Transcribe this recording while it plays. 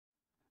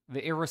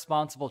The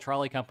irresponsible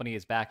trolley company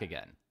is back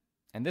again,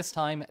 and this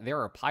time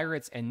there are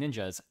pirates and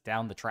ninjas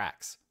down the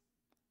tracks.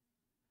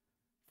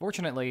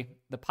 Fortunately,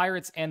 the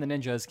pirates and the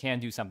ninjas can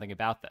do something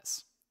about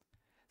this.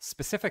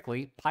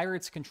 Specifically,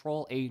 pirates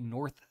control a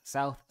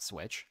north-south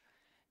switch,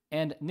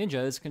 and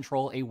ninjas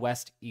control a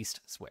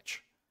west-east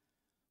switch,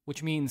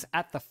 which means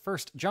at the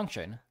first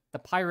junction, the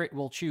pirate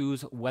will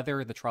choose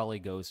whether the trolley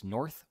goes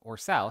north or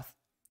south,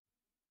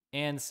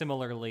 and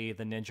similarly,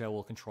 the ninja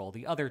will control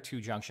the other two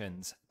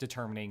junctions,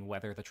 determining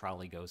whether the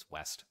trolley goes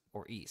west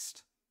or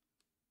east.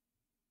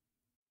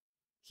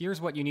 Here's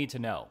what you need to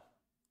know.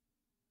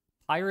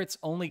 Pirates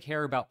only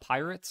care about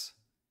pirates,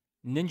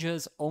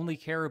 ninjas only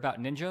care about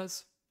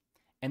ninjas,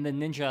 and the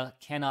ninja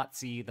cannot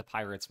see the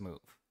pirates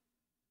move.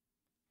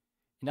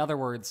 In other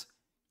words,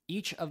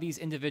 each of these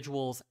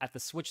individuals at the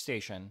switch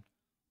station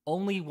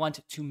only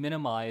want to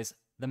minimize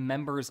the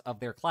members of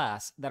their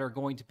class that are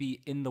going to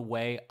be in the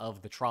way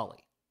of the trolley.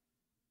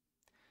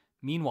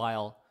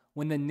 Meanwhile,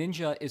 when the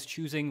ninja is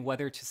choosing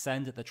whether to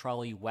send the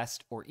trolley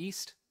west or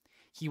east,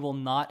 he will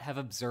not have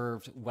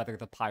observed whether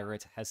the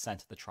pirate has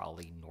sent the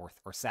trolley north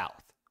or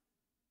south.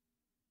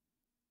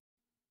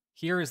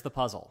 Here is the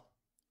puzzle.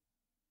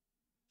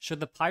 Should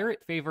the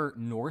pirate favor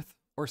north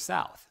or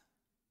south?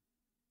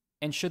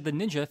 And should the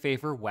ninja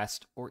favor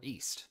west or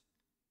east?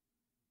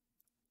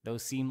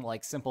 Those seem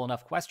like simple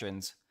enough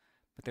questions,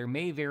 but there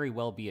may very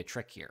well be a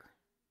trick here.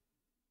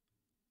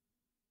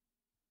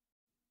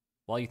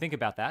 While you think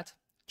about that,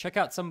 check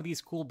out some of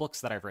these cool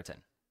books that I've written.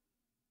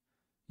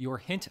 Your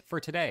hint for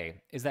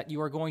today is that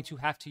you are going to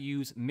have to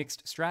use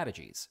mixed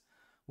strategies,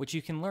 which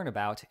you can learn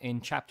about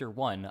in Chapter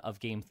 1 of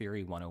Game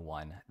Theory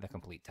 101, the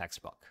complete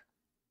textbook.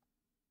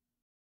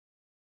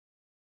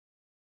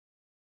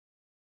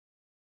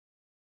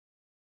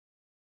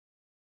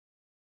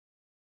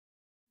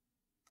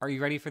 Are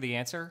you ready for the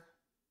answer?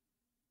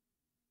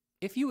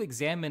 If you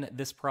examine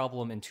this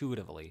problem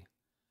intuitively,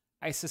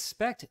 I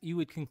suspect you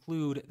would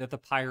conclude that the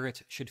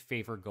pirate should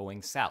favor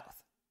going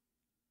south.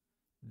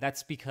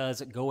 That's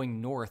because going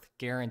north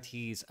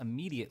guarantees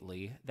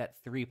immediately that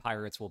 3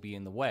 pirates will be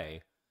in the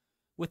way,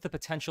 with the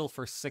potential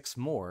for 6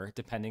 more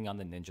depending on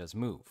the ninja's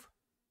move.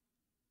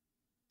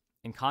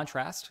 In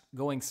contrast,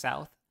 going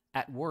south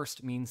at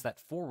worst means that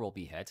 4 will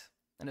be hit,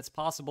 and it's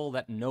possible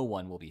that no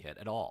one will be hit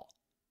at all.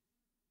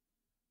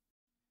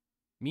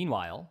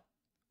 Meanwhile,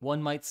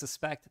 one might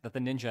suspect that the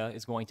ninja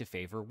is going to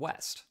favor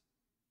west.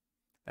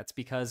 That's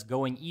because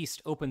going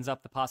east opens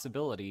up the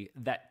possibility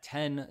that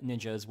 10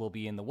 ninjas will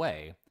be in the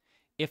way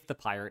if the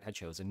pirate had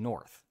chosen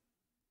north.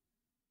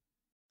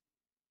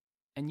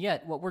 And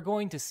yet, what we're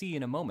going to see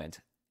in a moment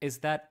is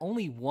that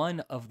only one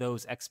of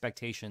those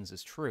expectations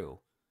is true,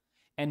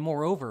 and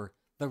moreover,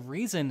 the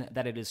reason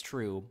that it is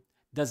true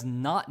does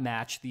not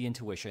match the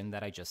intuition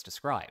that I just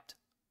described.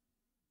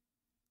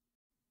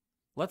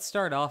 Let's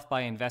start off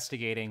by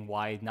investigating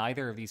why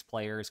neither of these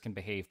players can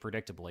behave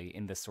predictably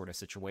in this sort of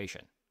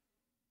situation.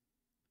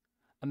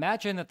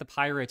 Imagine that the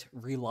pirate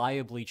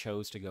reliably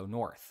chose to go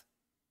north.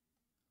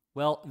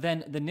 Well,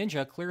 then the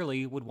ninja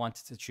clearly would want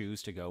to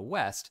choose to go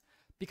west,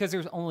 because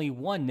there's only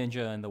one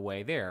ninja in the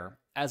way there,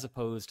 as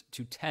opposed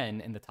to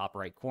 10 in the top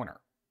right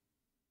corner.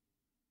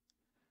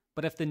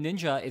 But if the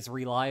ninja is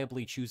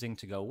reliably choosing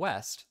to go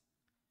west,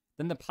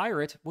 then the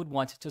pirate would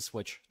want to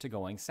switch to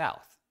going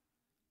south.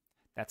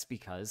 That's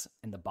because,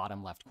 in the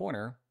bottom left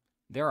corner,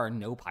 there are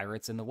no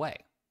pirates in the way.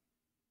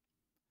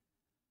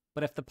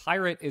 But if the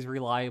pirate is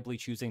reliably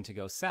choosing to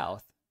go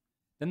south,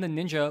 then the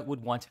ninja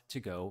would want to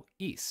go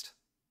east.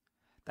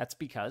 That's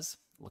because,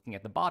 looking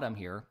at the bottom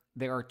here,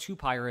 there are 2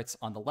 pirates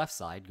on the left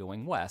side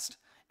going west,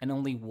 and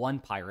only 1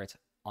 pirate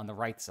on the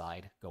right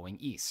side going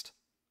east.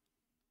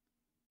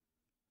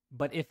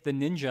 But if the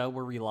ninja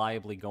were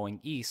reliably going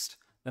east,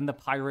 then the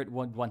pirate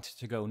would want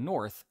to go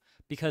north,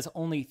 because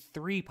only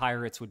 3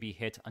 pirates would be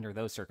hit under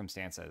those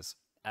circumstances,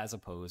 as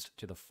opposed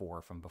to the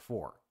 4 from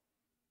before.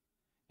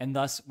 And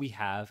thus we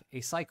have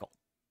a cycle.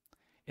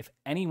 If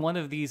any one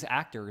of these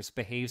actors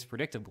behaves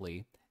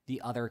predictably,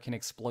 the other can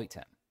exploit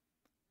him.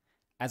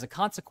 As a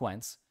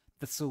consequence,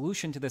 the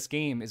solution to this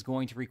game is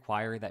going to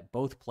require that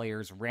both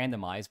players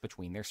randomize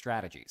between their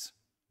strategies.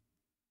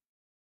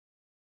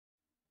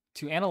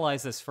 To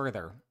analyze this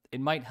further,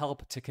 it might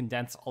help to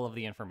condense all of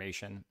the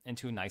information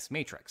into a nice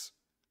matrix.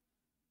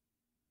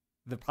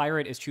 The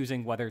pirate is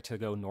choosing whether to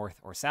go north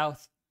or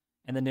south,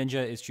 and the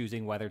ninja is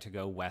choosing whether to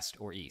go west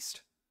or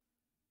east.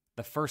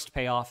 The first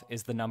payoff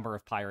is the number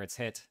of pirates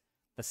hit,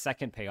 the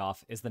second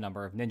payoff is the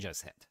number of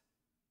ninjas hit.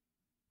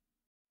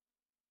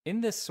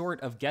 In this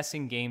sort of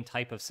guessing game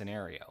type of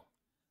scenario,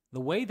 the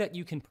way that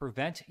you can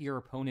prevent your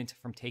opponent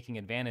from taking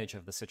advantage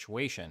of the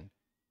situation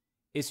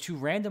is to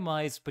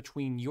randomize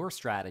between your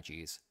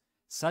strategies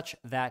such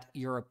that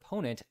your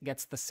opponent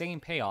gets the same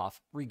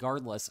payoff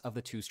regardless of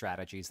the 2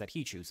 strategies that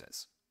he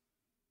chooses.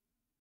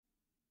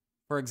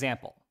 For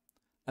example,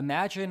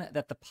 imagine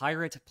that the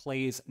pirate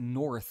plays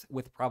north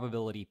with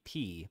probability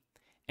P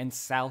and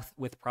south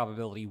with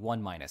probability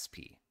 1 minus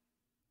P.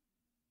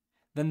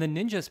 Then the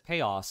ninja's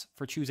payoffs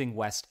for choosing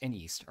west and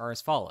east are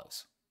as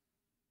follows.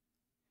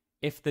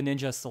 If the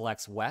ninja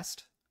selects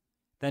west,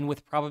 then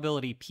with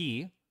probability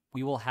P,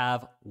 we will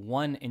have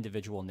one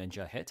individual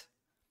ninja hit,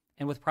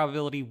 and with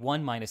probability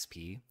 1 minus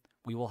P,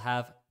 we will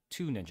have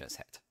 2 ninjas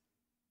hit.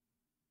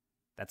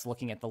 That's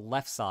looking at the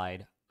left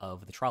side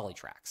of the trolley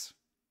tracks.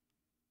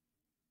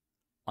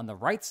 On the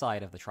right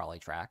side of the trolley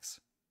tracks,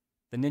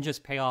 the ninja's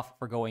payoff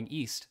for going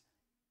east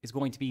is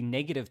going to be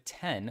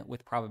 -10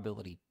 with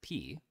probability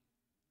P,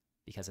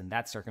 because in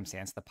that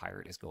circumstance, the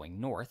pirate is going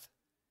north,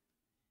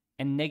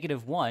 and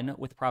 -1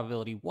 with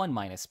probability 1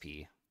 minus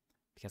P,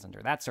 because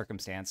under that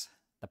circumstance,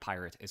 the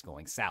pirate is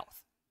going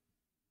south.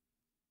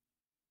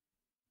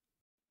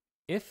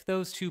 If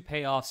those two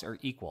payoffs are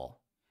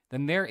equal,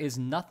 then there is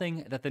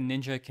nothing that the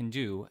ninja can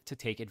do to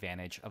take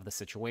advantage of the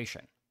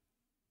situation.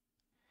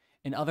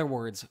 In other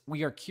words,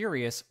 we are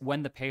curious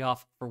when the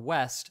payoff for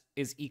west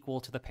is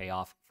equal to the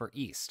payoff for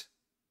east.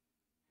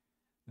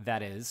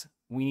 That is,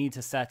 we need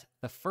to set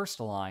the first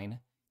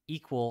line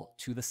equal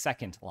to the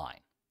second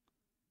line.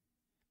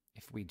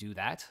 If we do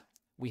that,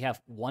 we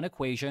have one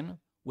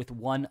equation with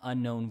one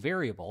unknown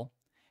variable,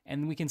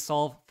 and we can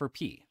solve for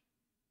P.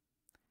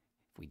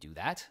 If we do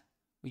that,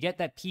 we get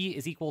that P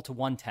is equal to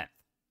 1/10.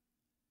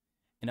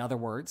 In other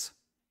words,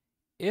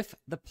 if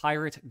the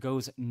pirate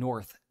goes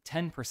north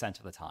 10%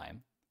 of the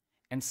time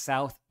and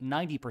south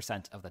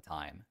 90% of the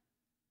time,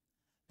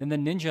 then the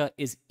ninja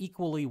is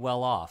equally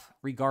well off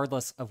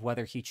regardless of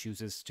whether he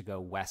chooses to go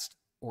west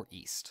or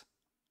east.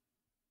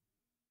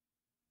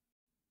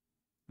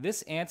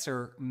 This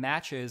answer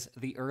matches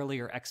the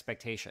earlier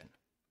expectation,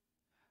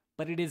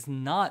 but it is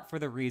not for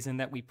the reason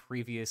that we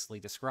previously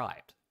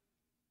described.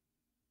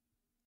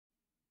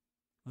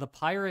 The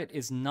pirate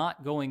is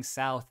not going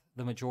south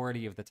the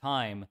majority of the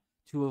time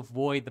to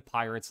avoid the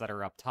pirates that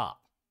are up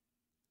top.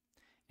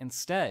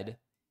 Instead,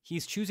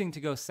 he's choosing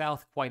to go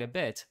south quite a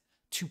bit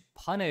to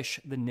punish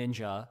the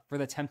ninja for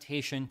the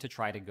temptation to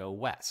try to go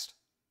west.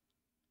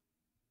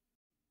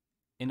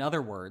 In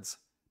other words,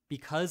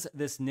 because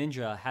this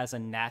ninja has a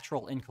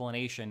natural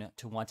inclination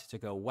to want to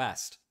go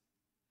west,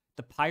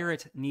 the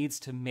pirate needs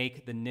to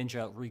make the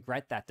ninja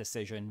regret that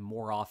decision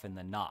more often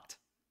than not.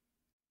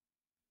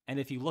 And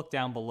if you look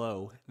down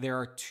below, there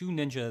are 2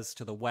 ninjas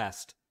to the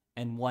west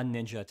and 1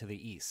 ninja to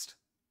the east.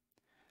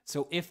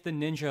 So if the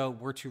ninja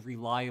were to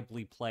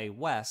reliably play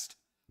west,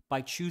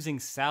 by choosing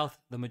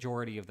south the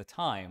majority of the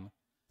time,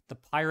 the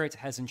pirate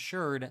has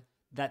ensured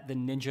that the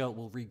ninja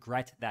will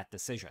regret that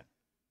decision.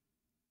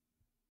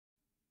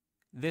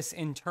 This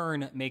in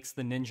turn makes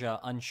the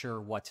ninja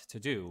unsure what to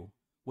do,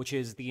 which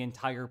is the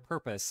entire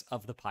purpose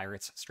of the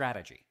pirate's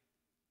strategy.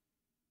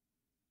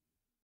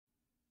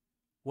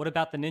 What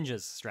about the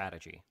ninja's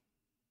strategy?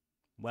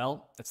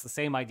 Well, it's the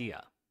same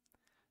idea.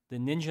 The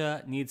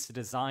ninja needs to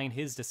design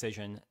his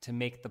decision to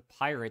make the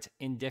pirate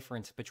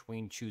indifferent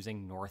between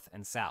choosing north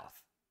and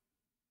south.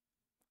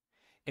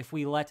 If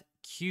we let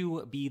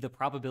Q be the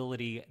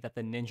probability that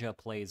the ninja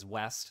plays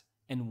west,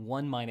 and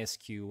 1 minus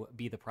Q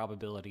be the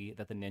probability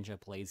that the ninja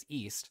plays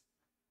east,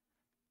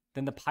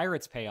 then the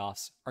pirate's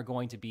payoffs are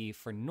going to be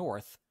for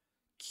north,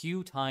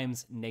 Q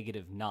times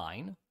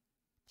 -9,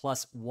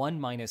 plus 1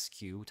 minus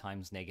Q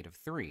times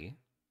 -3,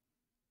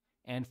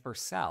 and for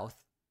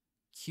south,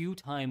 Q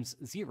times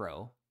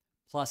 0,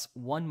 plus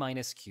 1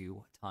 minus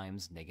Q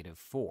times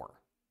 -4.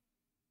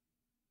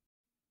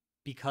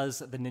 Because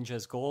the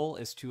ninja's goal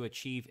is to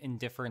achieve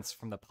indifference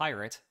from the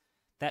pirate,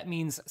 that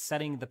means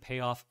setting the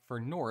payoff for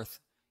north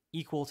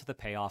equal to the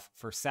payoff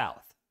for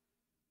south.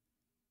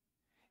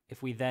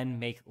 If we then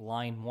make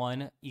line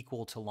 1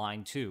 equal to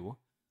line 2,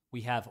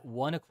 we have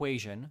one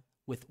equation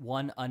with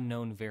one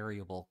unknown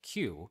variable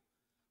Q,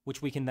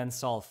 which we can then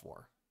solve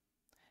for.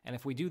 And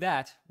if we do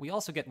that, we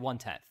also get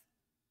 1/10.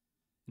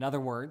 In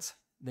other words,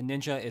 the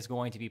ninja is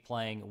going to be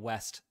playing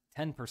west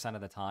 10%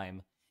 of the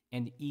time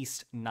and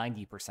east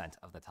 90%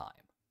 of the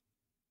time.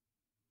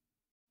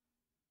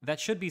 That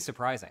should be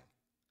surprising.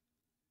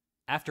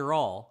 After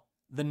all,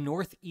 the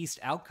northeast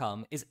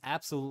outcome is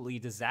absolutely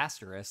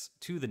disastrous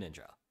to the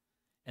ninja,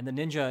 and the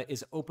ninja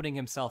is opening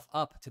himself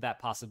up to that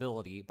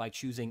possibility by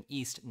choosing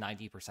east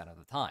 90% of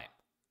the time.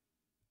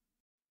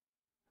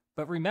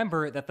 But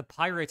remember that the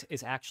pirate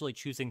is actually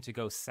choosing to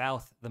go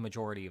south the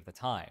majority of the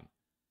time,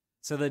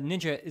 so the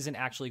ninja isn't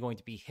actually going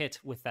to be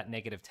hit with that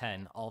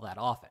 -10 all that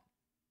often.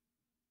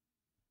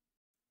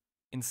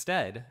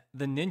 Instead,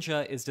 the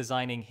ninja is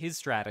designing his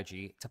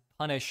strategy to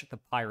punish the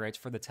pirate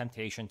for the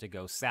temptation to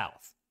go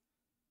south.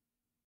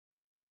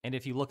 And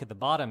if you look at the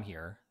bottom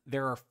here,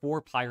 there are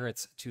 4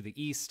 pirates to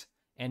the east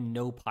and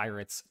no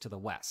pirates to the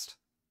west.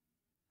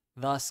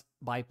 Thus,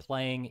 by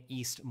playing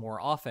east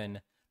more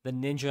often, the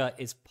ninja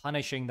is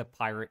punishing the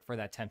pirate for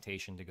that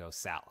temptation to go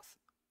south.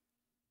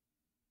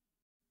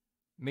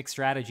 Mixed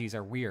strategies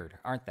are weird,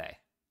 aren't they?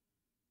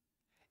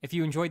 If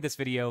you enjoyed this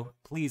video,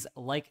 please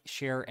like,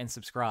 share, and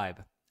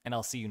subscribe, and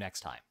I'll see you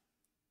next time.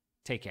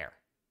 Take care.